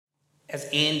As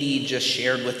Andy just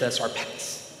shared with us, our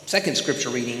second scripture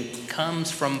reading comes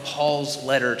from Paul's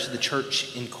letter to the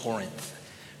church in Corinth,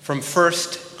 from 1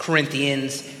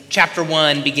 Corinthians chapter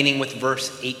 1, beginning with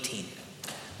verse 18.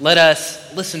 Let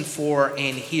us listen for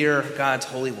and hear God's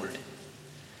holy word.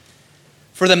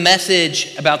 For the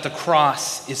message about the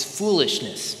cross is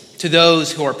foolishness to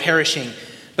those who are perishing,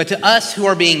 but to us who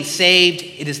are being saved,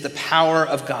 it is the power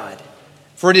of God.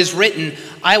 For it is written,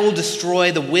 I will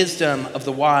destroy the wisdom of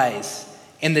the wise,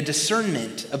 and the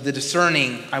discernment of the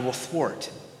discerning I will thwart.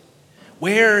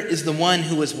 Where is the one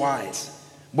who is wise?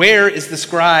 Where is the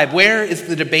scribe? Where is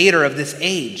the debater of this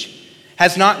age?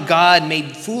 Has not God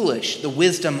made foolish the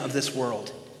wisdom of this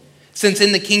world? Since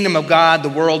in the kingdom of God the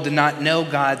world did not know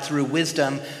God through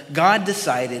wisdom, God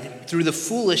decided through the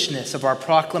foolishness of our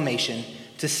proclamation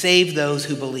to save those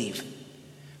who believe.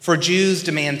 For Jews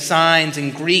demand signs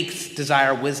and Greeks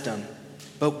desire wisdom,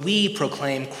 but we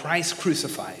proclaim Christ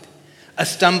crucified, a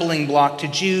stumbling block to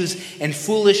Jews and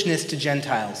foolishness to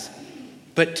Gentiles.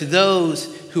 But to those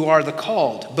who are the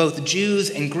called, both Jews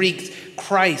and Greeks,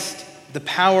 Christ, the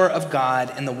power of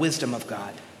God and the wisdom of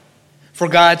God. For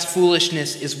God's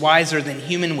foolishness is wiser than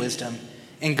human wisdom,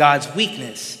 and God's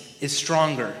weakness is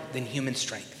stronger than human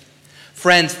strength.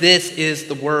 Friends, this is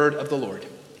the word of the Lord.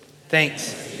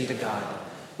 Thanks be to God.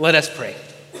 Let us pray.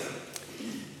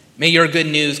 May your good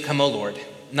news come, O Lord,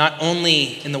 not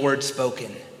only in the word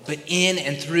spoken, but in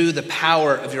and through the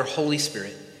power of your Holy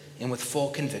Spirit and with full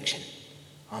conviction.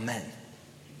 Amen.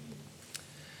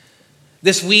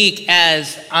 This week,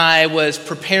 as I was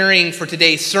preparing for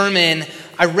today's sermon,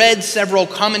 I read several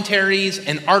commentaries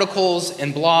and articles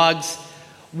and blogs.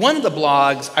 One of the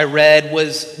blogs I read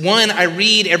was one I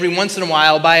read every once in a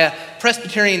while by a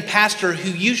Presbyterian pastor who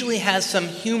usually has some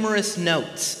humorous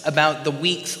notes about the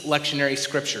week's lectionary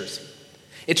scriptures.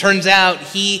 It turns out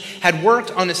he had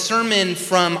worked on a sermon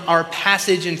from our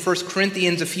passage in 1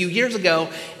 Corinthians a few years ago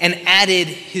and added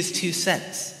his 2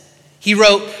 cents. He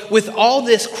wrote, with all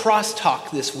this crosstalk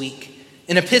this week,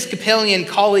 an Episcopalian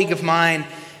colleague of mine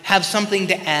have something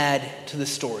to add to the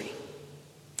story.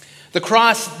 The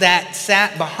cross that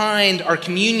sat behind our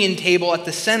communion table at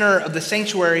the center of the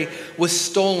sanctuary was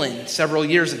stolen several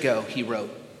years ago, he wrote.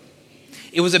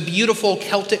 It was a beautiful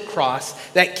Celtic cross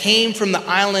that came from the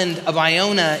island of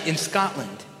Iona in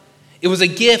Scotland. It was a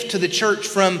gift to the church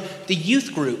from the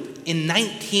youth group in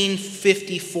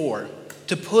 1954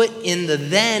 to put in the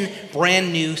then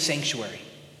brand new sanctuary.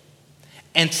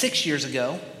 And 6 years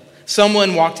ago,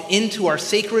 someone walked into our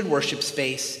sacred worship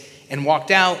space and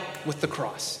walked out with the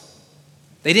cross.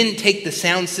 They didn't take the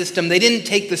sound system. They didn't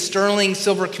take the sterling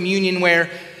silver communionware.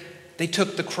 They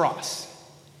took the cross.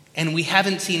 And we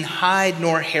haven't seen hide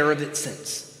nor hair of it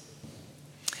since.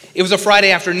 It was a Friday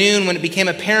afternoon when it became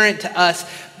apparent to us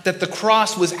that the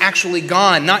cross was actually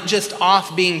gone, not just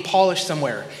off being polished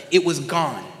somewhere. It was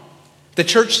gone. The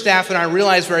church staff and I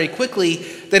realized very quickly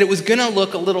that it was going to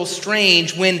look a little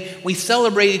strange when we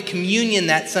celebrated communion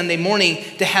that Sunday morning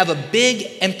to have a big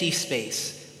empty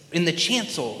space in the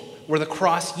chancel where the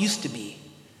cross used to be.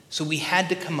 So we had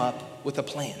to come up with a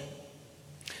plan.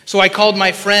 So I called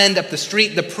my friend up the street,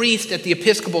 the priest at the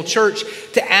Episcopal Church,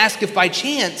 to ask if by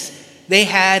chance they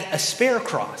had a spare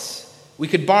cross we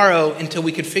could borrow until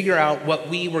we could figure out what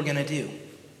we were going to do.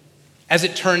 As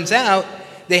it turns out,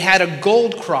 they had a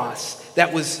gold cross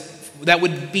that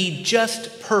would be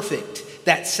just perfect,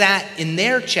 that sat in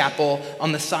their chapel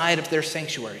on the side of their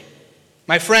sanctuary.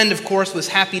 My friend, of course, was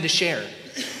happy to share.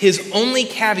 His only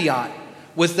caveat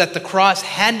was that the cross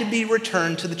had to be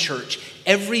returned to the church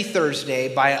every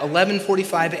Thursday by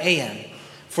 11:45 a.m.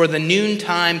 for the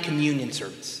noontime communion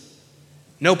service.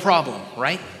 No problem,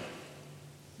 right?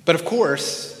 But of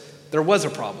course, there was a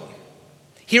problem.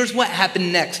 Here's what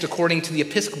happened next, according to the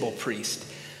Episcopal priest.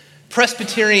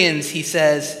 Presbyterians, he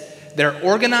says, they're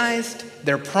organized,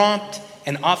 they're prompt,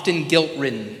 and often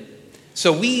guilt-ridden.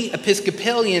 So we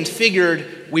Episcopalians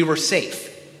figured we were safe.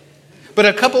 But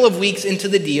a couple of weeks into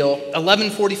the deal,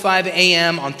 11:45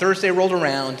 a.m. on Thursday rolled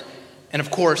around, and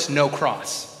of course, no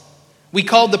cross. We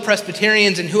called the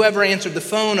Presbyterians, and whoever answered the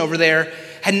phone over there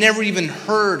had never even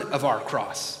heard of our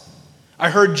cross. I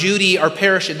heard Judy, our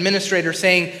parish administrator,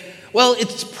 saying, well,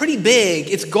 it's pretty big,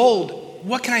 it's gold.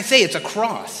 What can I say? It's a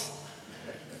cross.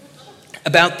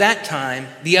 About that time,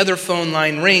 the other phone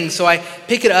line rings, so I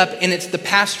pick it up, and it's the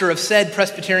pastor of said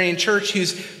Presbyterian church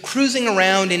who's cruising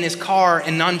around in his car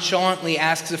and nonchalantly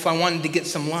asks if I wanted to get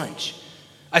some lunch.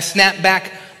 I snap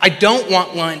back, I don't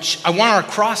want lunch, I want our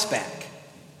cross back.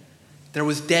 There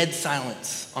was dead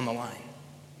silence on the line.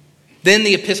 Then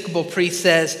the Episcopal priest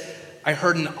says, I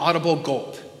heard an audible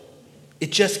gulp.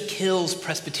 It just kills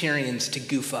Presbyterians to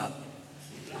goof up.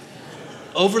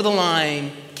 over the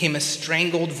line came a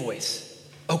strangled voice.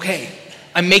 "Okay,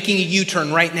 I'm making a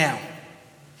U-turn right now."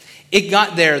 It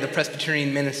got there, the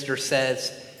Presbyterian minister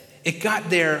says. It got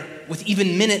there with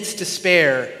even minutes to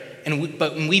spare,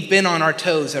 but we've been on our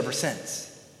toes ever since.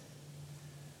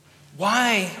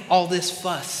 Why all this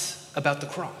fuss about the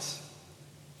cross?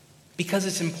 Because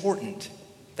it's important.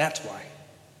 That's why.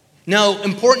 No,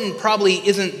 important probably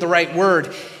isn't the right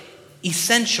word.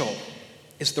 Essential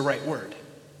is the right word.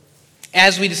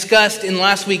 As we discussed in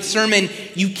last week's sermon,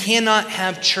 you cannot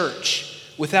have church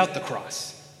without the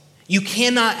cross. You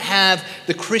cannot have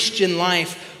the Christian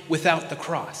life without the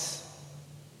cross.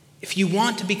 If you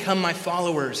want to become my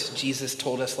followers, Jesus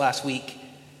told us last week,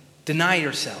 deny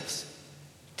yourselves,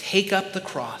 take up the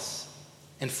cross,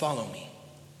 and follow me.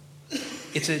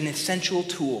 It's an essential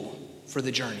tool for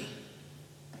the journey.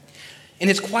 And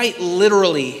it's quite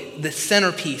literally the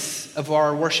centerpiece of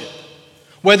our worship.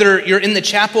 Whether you're in the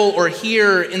chapel or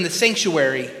here in the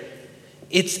sanctuary,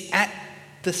 it's at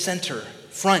the center,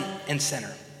 front and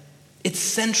center. It's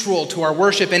central to our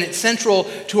worship, and it's central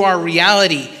to our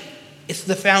reality. It's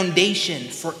the foundation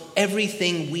for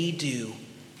everything we do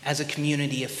as a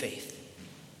community of faith.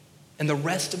 And the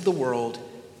rest of the world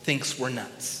thinks we're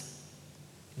nuts.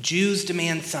 Jews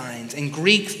demand signs, and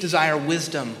Greeks desire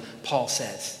wisdom, Paul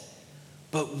says.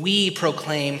 But we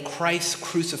proclaim Christ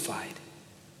crucified,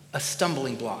 a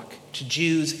stumbling block to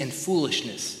Jews and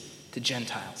foolishness to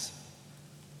Gentiles.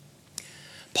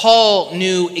 Paul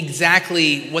knew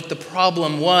exactly what the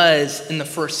problem was in the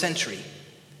first century.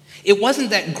 It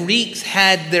wasn't that Greeks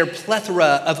had their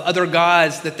plethora of other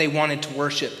gods that they wanted to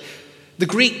worship. The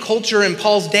Greek culture in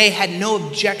Paul's day had no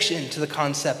objection to the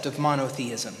concept of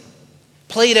monotheism.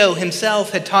 Plato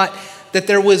himself had taught that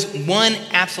there was one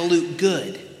absolute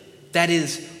good, that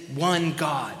is, one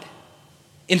God.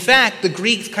 In fact, the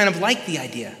Greeks kind of liked the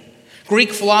idea.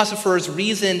 Greek philosophers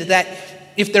reasoned that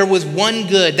if there was one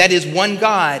good, that is, one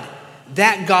God,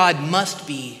 that God must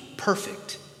be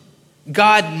perfect.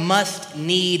 God must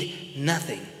need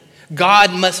nothing.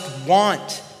 God must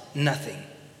want nothing.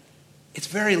 It's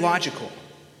very logical.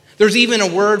 There's even a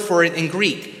word for it in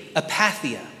Greek,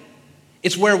 apatheia.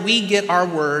 It's where we get our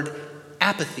word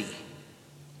apathy.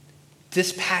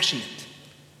 Dispassionate,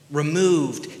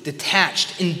 removed,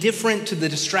 detached, indifferent to the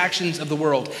distractions of the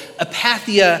world.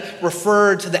 Apatheia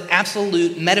referred to the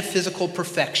absolute metaphysical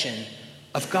perfection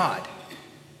of God.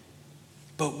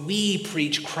 But we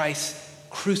preach Christ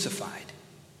crucified,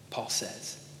 Paul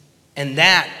says. And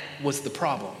that was the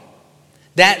problem.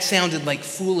 That sounded like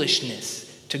foolishness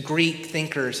to Greek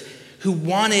thinkers who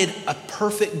wanted a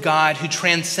perfect God who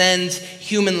transcends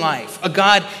human life, a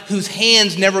God whose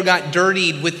hands never got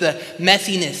dirtied with the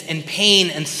messiness and pain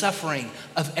and suffering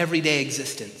of everyday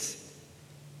existence.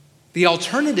 The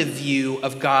alternative view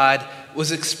of God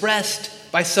was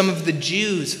expressed by some of the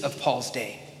Jews of Paul's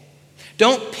day.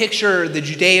 Don't picture the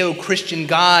Judeo-Christian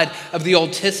God of the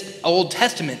Old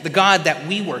Testament, the God that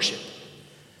we worship.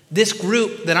 This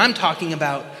group that I'm talking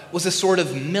about was a sort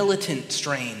of militant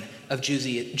strain of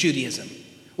Judaism,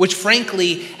 which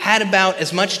frankly had about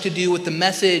as much to do with the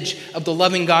message of the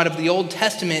loving God of the Old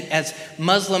Testament as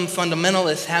Muslim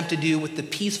fundamentalists have to do with the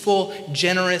peaceful,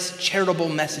 generous, charitable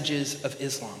messages of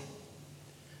Islam.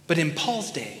 But in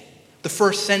Paul's day, the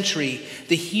first century,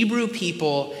 the Hebrew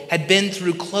people had been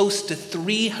through close to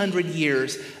 300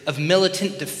 years of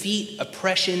militant defeat,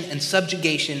 oppression, and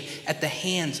subjugation at the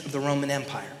hands of the Roman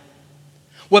Empire.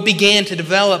 What began to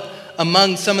develop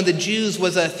among some of the Jews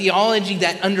was a theology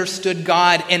that understood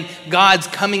God and God's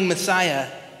coming Messiah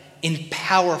in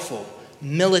powerful,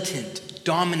 militant,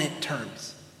 dominant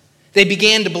terms. They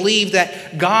began to believe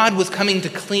that God was coming to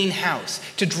clean house,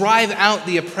 to drive out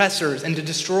the oppressors and to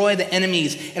destroy the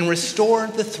enemies and restore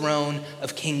the throne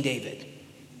of King David.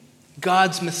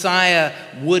 God's Messiah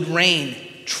would reign,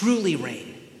 truly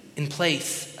reign, in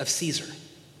place of Caesar.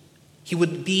 He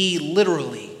would be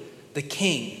literally the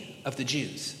king of the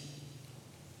Jews.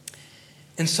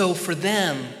 And so for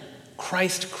them,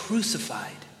 Christ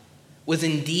crucified was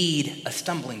indeed a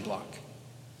stumbling block.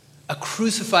 A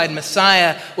crucified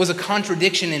Messiah was a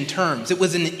contradiction in terms. It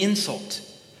was an insult.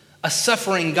 A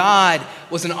suffering God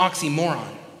was an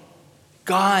oxymoron.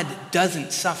 God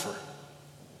doesn't suffer.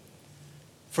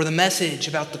 For the message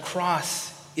about the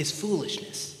cross is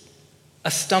foolishness,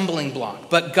 a stumbling block.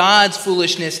 But God's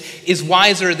foolishness is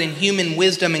wiser than human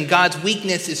wisdom, and God's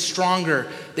weakness is stronger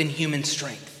than human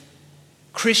strength.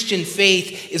 Christian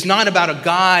faith is not about a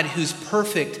God who's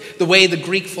perfect the way the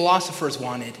Greek philosophers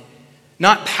wanted,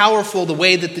 not powerful the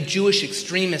way that the Jewish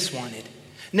extremists wanted.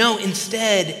 No,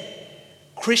 instead,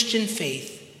 Christian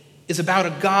faith is about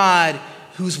a God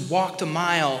who's walked a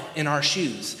mile in our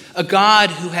shoes, a God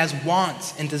who has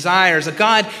wants and desires, a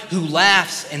God who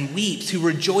laughs and weeps, who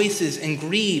rejoices and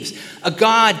grieves, a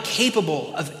God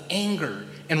capable of anger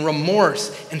and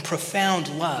remorse and profound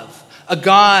love, a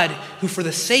God who for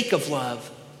the sake of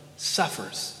love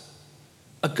suffers,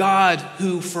 a God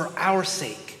who for our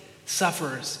sake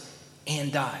suffers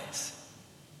and dies.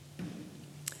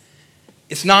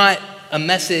 It's not a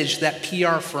message that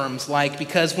PR firms like,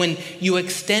 because when you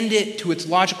extend it to its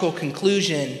logical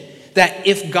conclusion that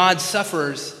if God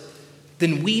suffers,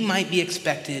 then we might be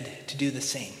expected to do the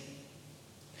same.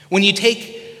 When you take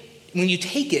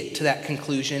it to that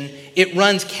conclusion, it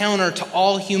runs counter to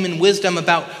all human wisdom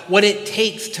about what it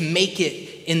takes to make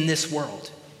it in this world.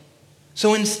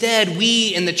 So instead,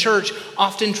 we in the church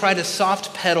often try to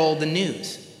soft pedal the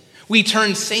news. We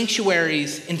turn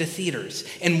sanctuaries into theaters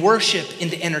and worship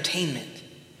into entertainment.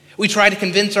 We try to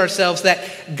convince ourselves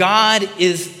that God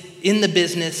is in the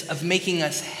business of making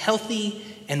us healthy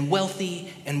and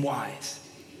wealthy and wise,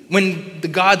 when the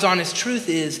God's honest truth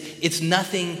is, it's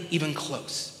nothing even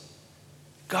close.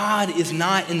 God is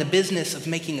not in the business of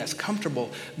making us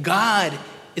comfortable. God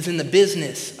is in the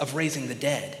business of raising the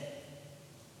dead.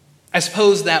 I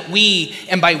suppose that we,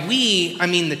 and by we, I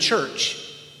mean the church,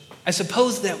 I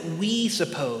suppose that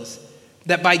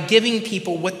by giving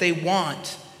people what they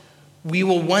want, we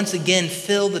will once again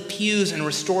fill the pews and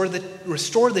restore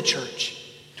the church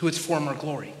to its former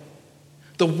glory.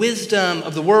 The wisdom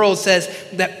of the world says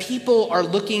that people are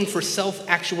looking for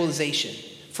self-actualization,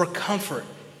 for comfort,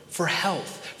 for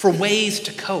health, for ways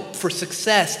to cope, for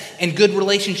success and good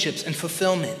relationships and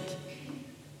fulfillment.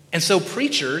 And so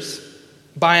preachers,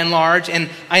 by and large, and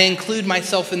I include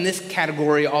myself in this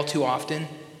category all too often,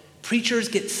 preachers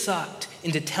get sucked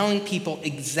into telling people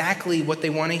exactly what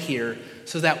they want to hear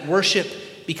so that worship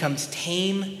becomes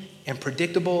tame and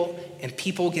predictable and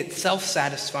people get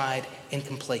self-satisfied and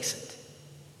complacent.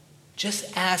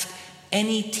 Just ask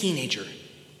any teenager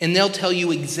and they'll tell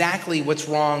you exactly what's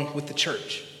wrong with the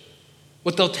church.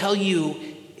 What they'll tell you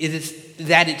is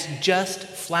that it's just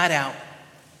flat out,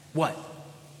 what?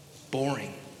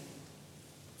 Boring.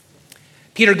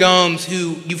 Peter Gomes,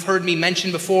 who you've heard me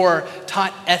mention before,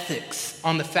 taught ethics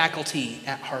on the faculty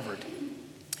at Harvard.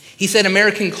 He said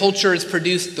American culture has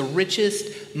produced the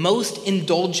richest, most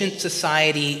indulgent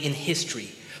society in history,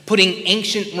 putting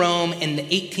ancient Rome and the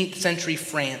 18th century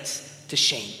France to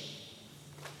shame.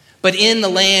 But in the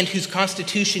land whose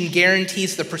constitution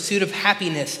guarantees the pursuit of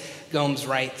happiness, Gomes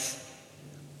writes,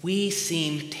 we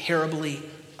seem terribly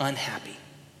unhappy.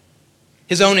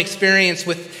 His own experience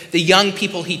with the young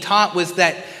people he taught was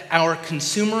that our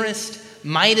consumerist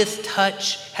Midas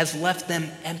touch has left them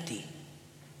empty,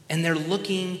 and they're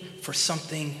looking for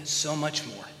something so much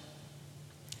more.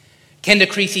 Kenda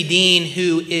Creasy Dean,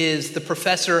 who is the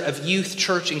professor of youth,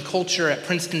 church, and culture at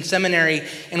Princeton Seminary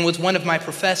and was one of my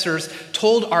professors,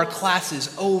 told our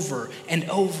classes over and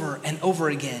over and over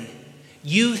again,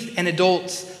 youth and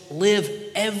adults live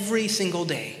every single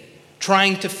day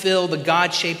trying to fill the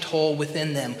God-shaped hole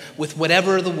within them with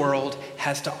whatever the world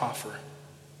has to offer.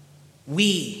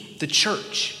 We, the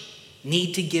church,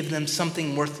 need to give them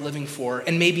something worth living for,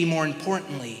 and maybe more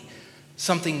importantly,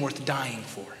 something worth dying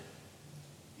for.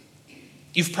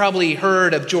 You've probably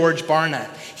heard of George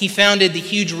Barna. He founded the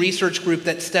huge research group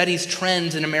that studies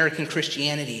trends in American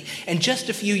Christianity. And just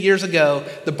a few years ago,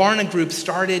 the Barna Group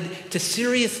started to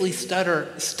seriously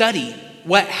study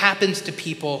what happens to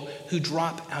people who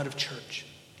drop out of church.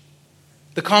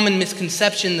 The common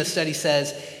misconception, the study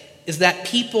says, is that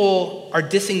people are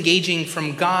disengaging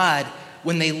from God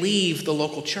when they leave the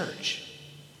local church.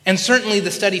 And certainly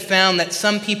the study found that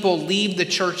some people leave the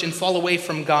church and fall away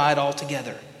from God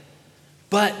altogether.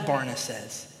 But, Barna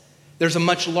says, there's a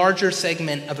much larger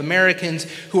segment of Americans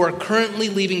who are currently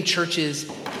leaving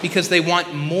churches because they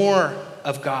want more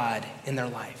of God in their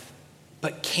life,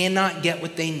 but cannot get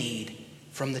what they need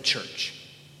from the church.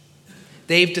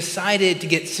 They've decided to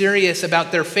get serious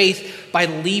about their faith by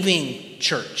leaving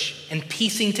church and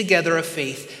piecing together a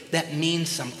faith that means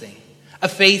something, a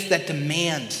faith that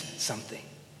demands something.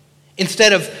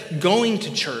 Instead of going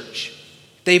to church,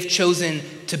 they've chosen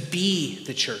to be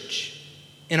the church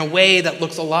in a way that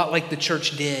looks a lot like the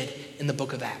church did in the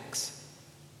book of Acts.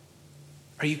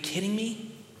 Are you kidding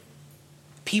me?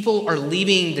 People are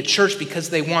leaving the church because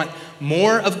they want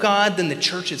more of God than the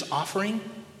church is offering?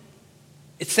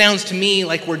 It sounds to me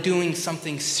like we're doing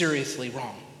something seriously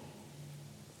wrong.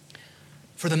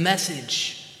 For the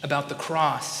message about the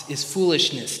cross is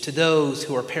foolishness to those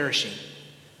who are perishing.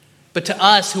 But to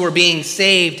us who are being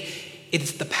saved, it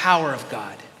is the power of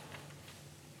God.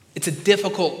 It's a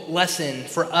difficult lesson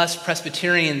for us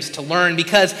Presbyterians to learn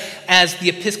because, as the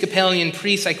Episcopalian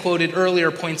priest I quoted earlier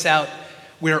points out,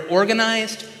 we're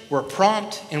organized, we're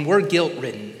prompt, and we're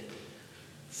guilt-ridden.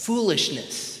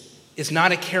 Foolishness is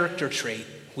not a character trait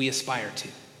we aspire to.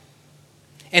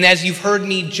 And as you've heard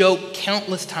me joke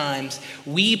countless times,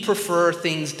 we prefer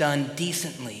things done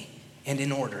decently and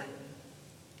in order.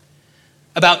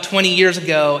 About 20 years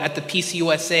ago at the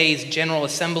PCUSA's General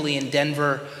Assembly in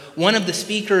Denver, one of the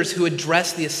speakers who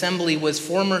addressed the assembly was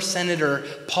former Senator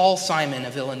Paul Simon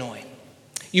of Illinois.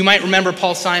 You might remember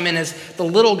Paul Simon as the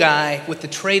little guy with the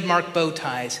trademark bow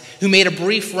ties who made a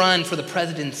brief run for the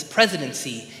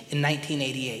presidency in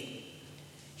 1988.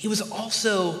 He was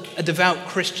also a devout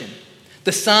Christian,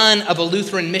 the son of a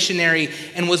Lutheran missionary,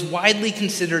 and was widely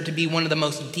considered to be one of the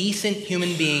most decent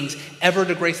human beings ever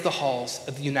to grace the halls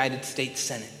of the United States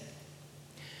Senate.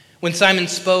 When Simon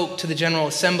spoke to the General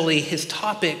Assembly, his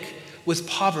topic was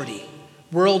poverty,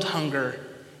 world hunger,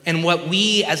 and what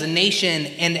we as a nation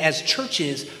and as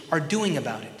churches are doing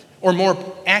about it, or more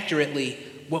accurately,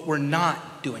 what we're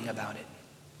not doing about it.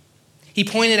 He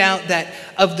pointed out that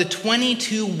of the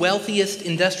 22 wealthiest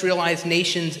industrialized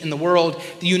nations in the world,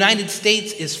 the United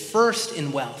States is first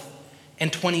in wealth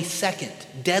and 22nd,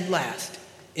 dead last,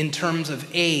 in terms of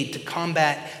aid to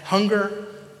combat hunger,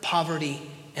 poverty,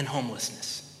 and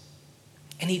homelessness.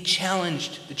 And he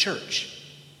challenged the church.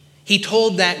 He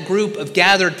told that group of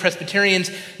gathered Presbyterians,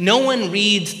 no one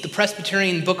reads the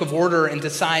Presbyterian Book of Order and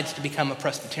decides to become a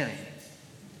Presbyterian.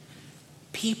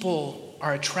 People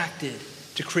are attracted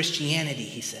to Christianity,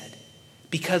 he said,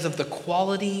 because of the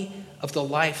quality of the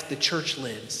life the church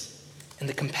lives and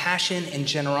the compassion and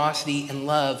generosity and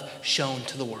love shown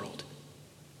to the world.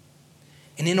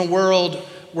 And in a world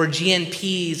where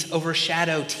GNPs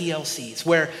overshadow TLCs,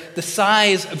 where the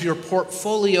size of your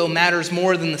portfolio matters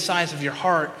more than the size of your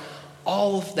heart,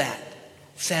 all of that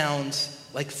sounds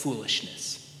like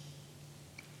foolishness.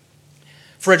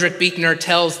 Frederick Buechner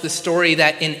tells the story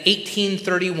that in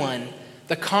 1831,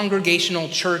 the Congregational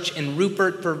Church in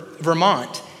Rupert,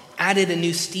 Vermont, added a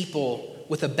new steeple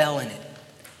with a bell in it.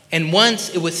 And once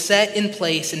it was set in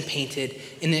place and painted,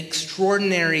 an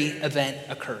extraordinary event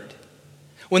occurred.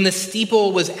 When the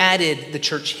steeple was added, the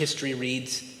church history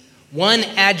reads, one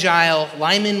agile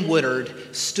Lyman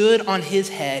Woodard stood on his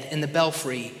head in the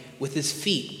belfry with his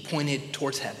feet pointed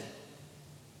towards heaven.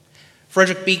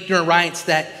 Frederick Buechner writes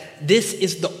that this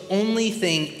is the only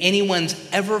thing anyone's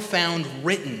ever found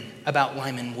written about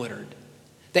Lyman Woodard,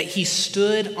 that he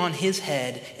stood on his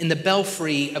head in the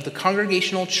belfry of the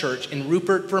Congregational Church in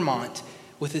Rupert, Vermont,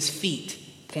 with his feet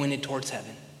pointed towards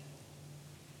heaven.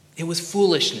 It was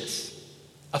foolishness,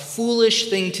 a foolish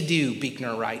thing to do,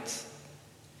 Buechner writes.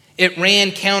 It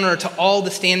ran counter to all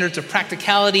the standards of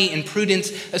practicality and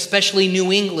prudence, especially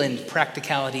New England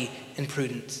practicality and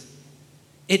prudence.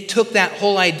 It took that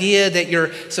whole idea that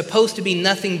you're supposed to be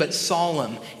nothing but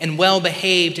solemn and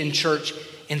well-behaved in church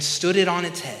and stood it on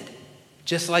its head,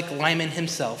 just like Lyman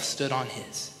himself stood on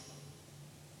his.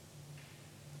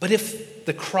 But if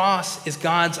the cross is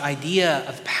God's idea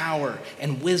of power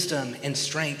and wisdom and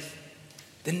strength,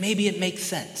 then maybe it makes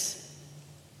sense.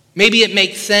 Maybe it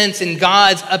makes sense in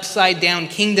God's upside-down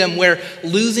kingdom where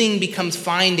losing becomes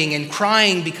finding and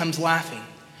crying becomes laughing,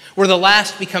 where the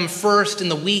last become first and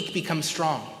the weak become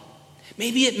strong.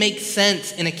 Maybe it makes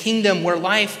sense in a kingdom where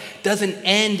life doesn't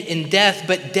end in death,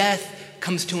 but death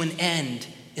comes to an end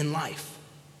in life.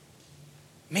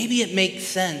 Maybe it makes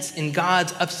sense in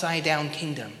God's upside-down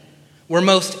kingdom where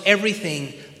most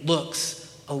everything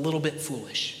looks a little bit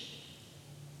foolish.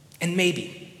 And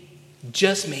maybe,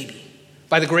 just maybe,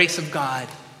 by the grace of God,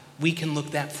 we can look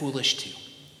that foolish too.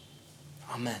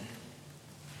 Amen.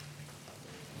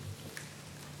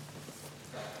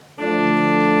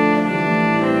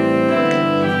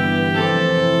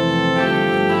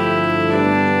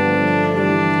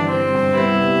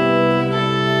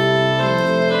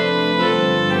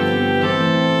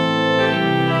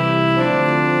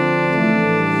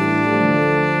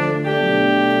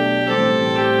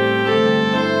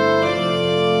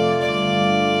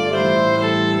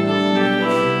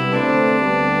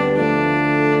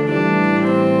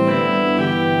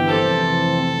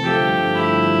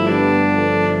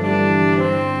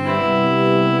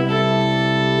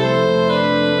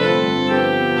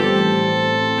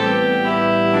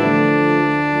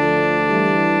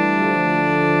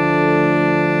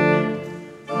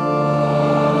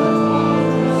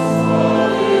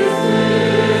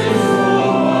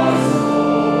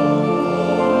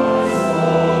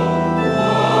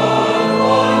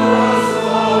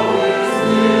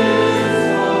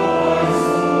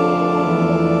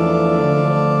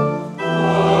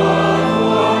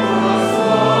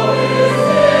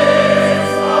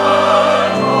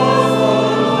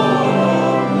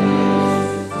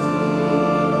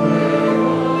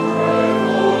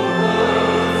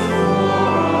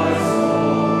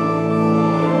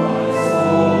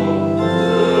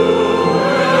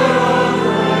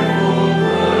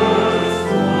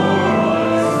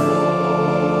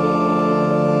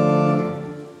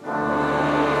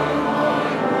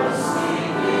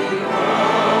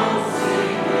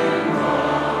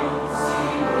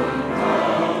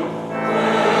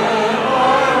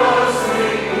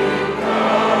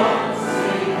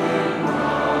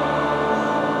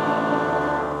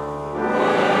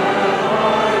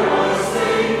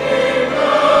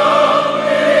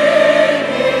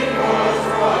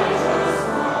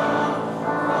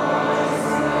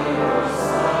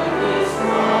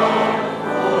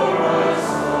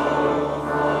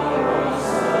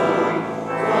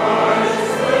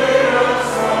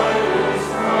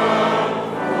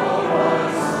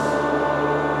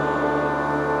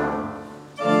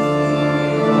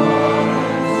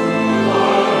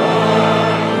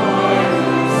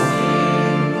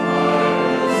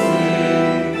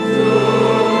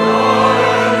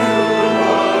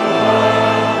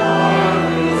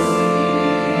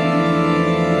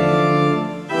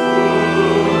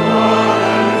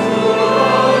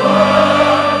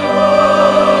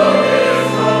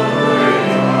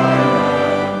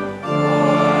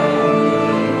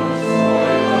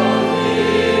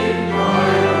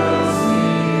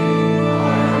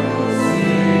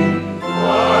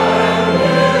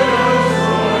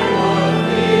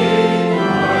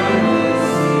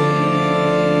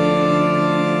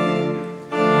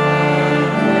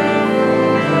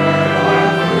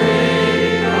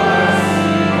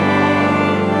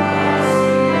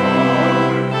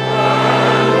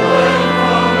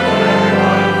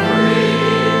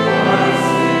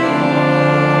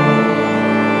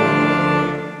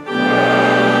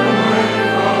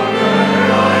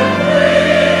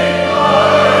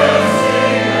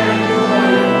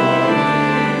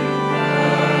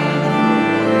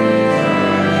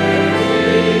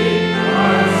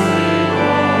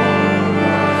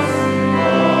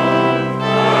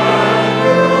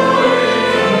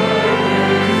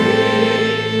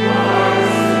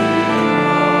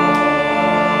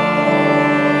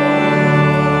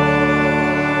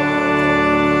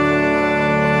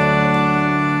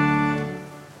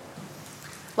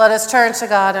 Let us turn to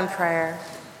God in prayer.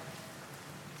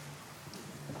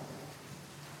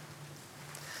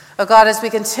 Oh God, as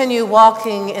we continue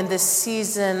walking in this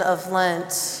season of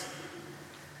Lent,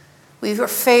 we are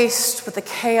faced with the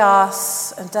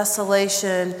chaos and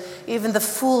desolation, even the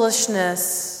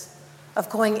foolishness of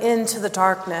going into the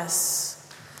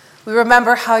darkness. We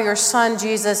remember how your Son,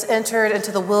 Jesus, entered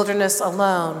into the wilderness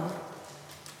alone.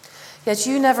 Yet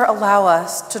you never allow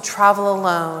us to travel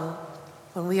alone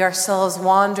when we ourselves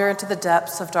wander into the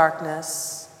depths of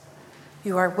darkness.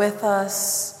 You are with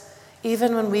us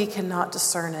even when we cannot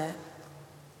discern it.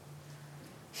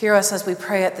 Hear us as we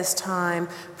pray at this time,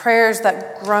 prayers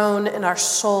that groan in our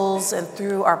souls and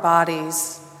through our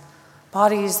bodies,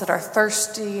 bodies that are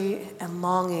thirsty and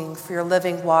longing for your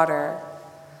living water,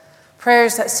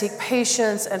 prayers that seek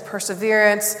patience and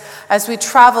perseverance as we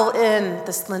travel in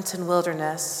this Lenten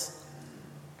wilderness,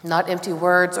 not empty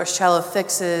words or shallow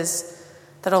fixes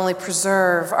that only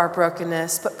preserve our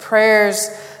brokenness, but prayers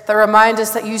that remind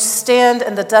us that you stand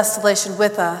in the desolation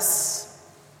with us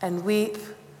and weep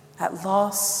at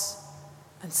loss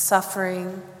and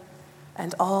suffering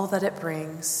and all that it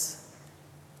brings.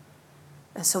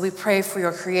 And so we pray for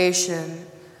your creation,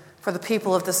 for the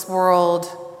people of this world,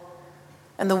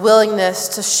 and the willingness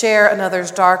to share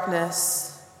another's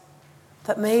darkness,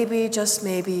 that maybe, just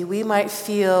maybe, we might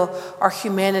feel our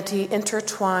humanity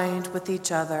intertwined with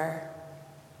each other.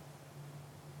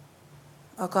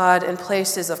 Oh God, in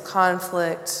places of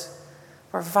conflict,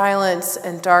 where violence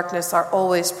and darkness are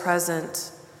always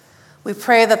present, we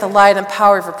pray that the light and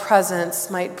power of your presence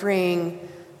might bring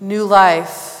new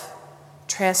life,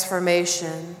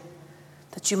 transformation,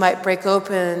 that you might break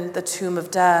open the tomb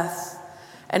of death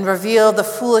and reveal the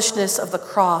foolishness of the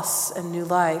cross and new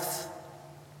life.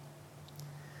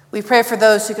 We pray for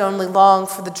those who can only long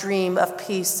for the dream of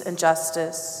peace and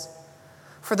justice,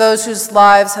 for those whose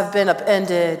lives have been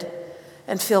upended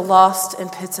and feel lost in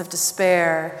pits of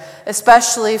despair,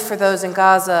 especially for those in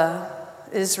Gaza,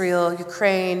 Israel,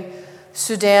 Ukraine,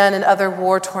 Sudan, and other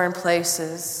war-torn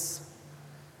places.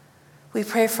 We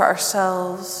pray for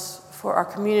ourselves, for our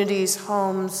communities,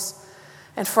 homes,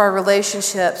 and for our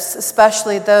relationships,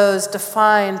 especially those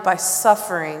defined by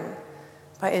suffering,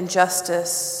 by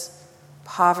injustice,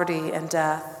 poverty, and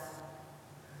death.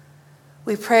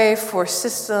 We pray for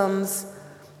systems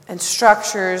and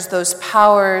structures, those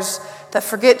powers that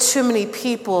forget too many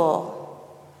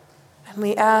people, and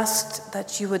we asked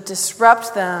that you would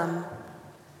disrupt them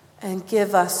and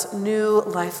give us new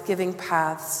life-giving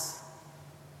paths.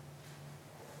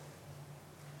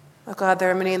 Oh God,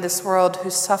 there are many in this world who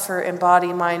suffer in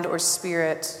body, mind, or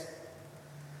spirit,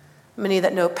 many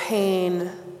that know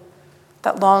pain,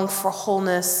 that long for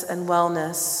wholeness and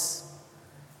wellness.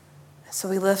 So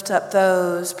we lift up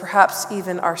those, perhaps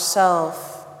even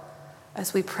ourselves,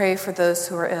 as we pray for those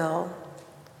who are ill.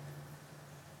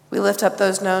 We lift up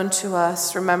those known to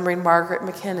us, remembering Margaret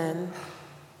McKinnon.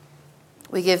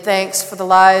 We give thanks for the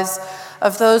lives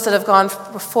of those that have gone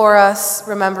before us,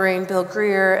 remembering Bill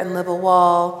Greer and Libba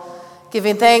Wall,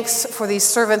 giving thanks for these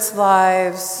servants'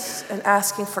 lives and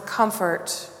asking for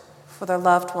comfort for their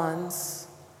loved ones.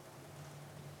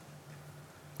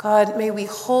 God, may we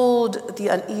hold the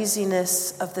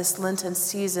uneasiness of this Lenten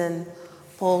season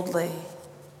boldly.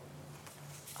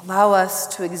 Allow us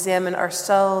to examine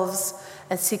ourselves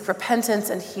and seek repentance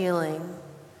and healing.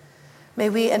 May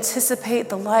we anticipate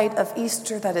the light of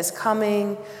Easter that is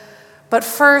coming, but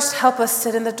first help us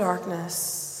sit in the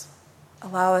darkness.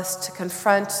 Allow us to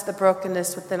confront the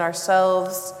brokenness within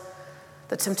ourselves,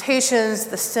 the temptations,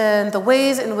 the sin, the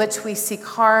ways in which we seek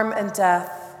harm and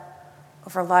death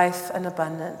over life and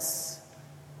abundance.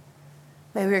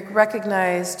 May we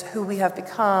recognize who we have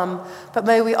become, but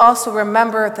may we also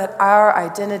remember that our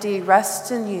identity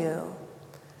rests in you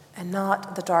and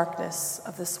not the darkness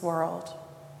of this world.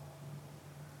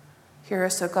 Hear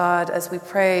us, O God, as we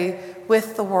pray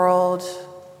with the world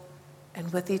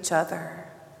and with each other.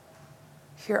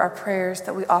 Hear our prayers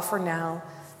that we offer now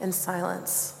in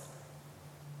silence.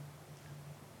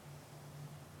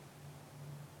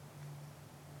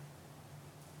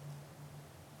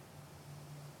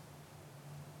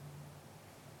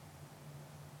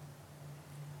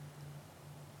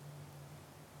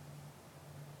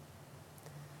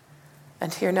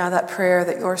 And hear now that prayer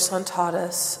that your Son taught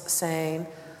us, saying,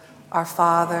 Our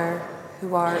Father,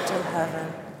 who art in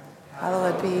heaven,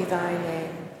 hallowed be thy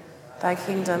name. Thy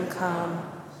kingdom come,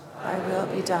 thy will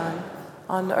be done,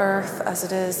 on earth as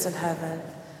it is in heaven.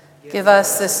 Give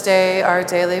us this day our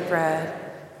daily bread,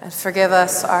 and forgive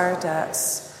us our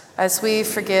debts, as we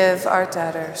forgive our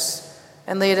debtors.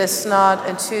 And lead us not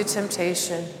into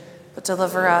temptation, but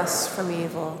deliver us from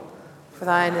evil. For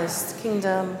thine is the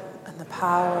kingdom and the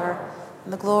power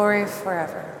and the glory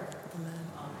forever. Amen.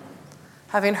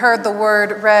 Having heard the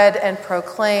word read and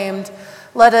proclaimed,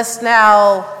 let us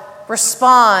now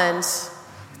respond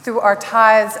through our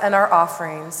tithes and our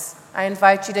offerings. I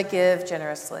invite you to give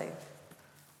generously.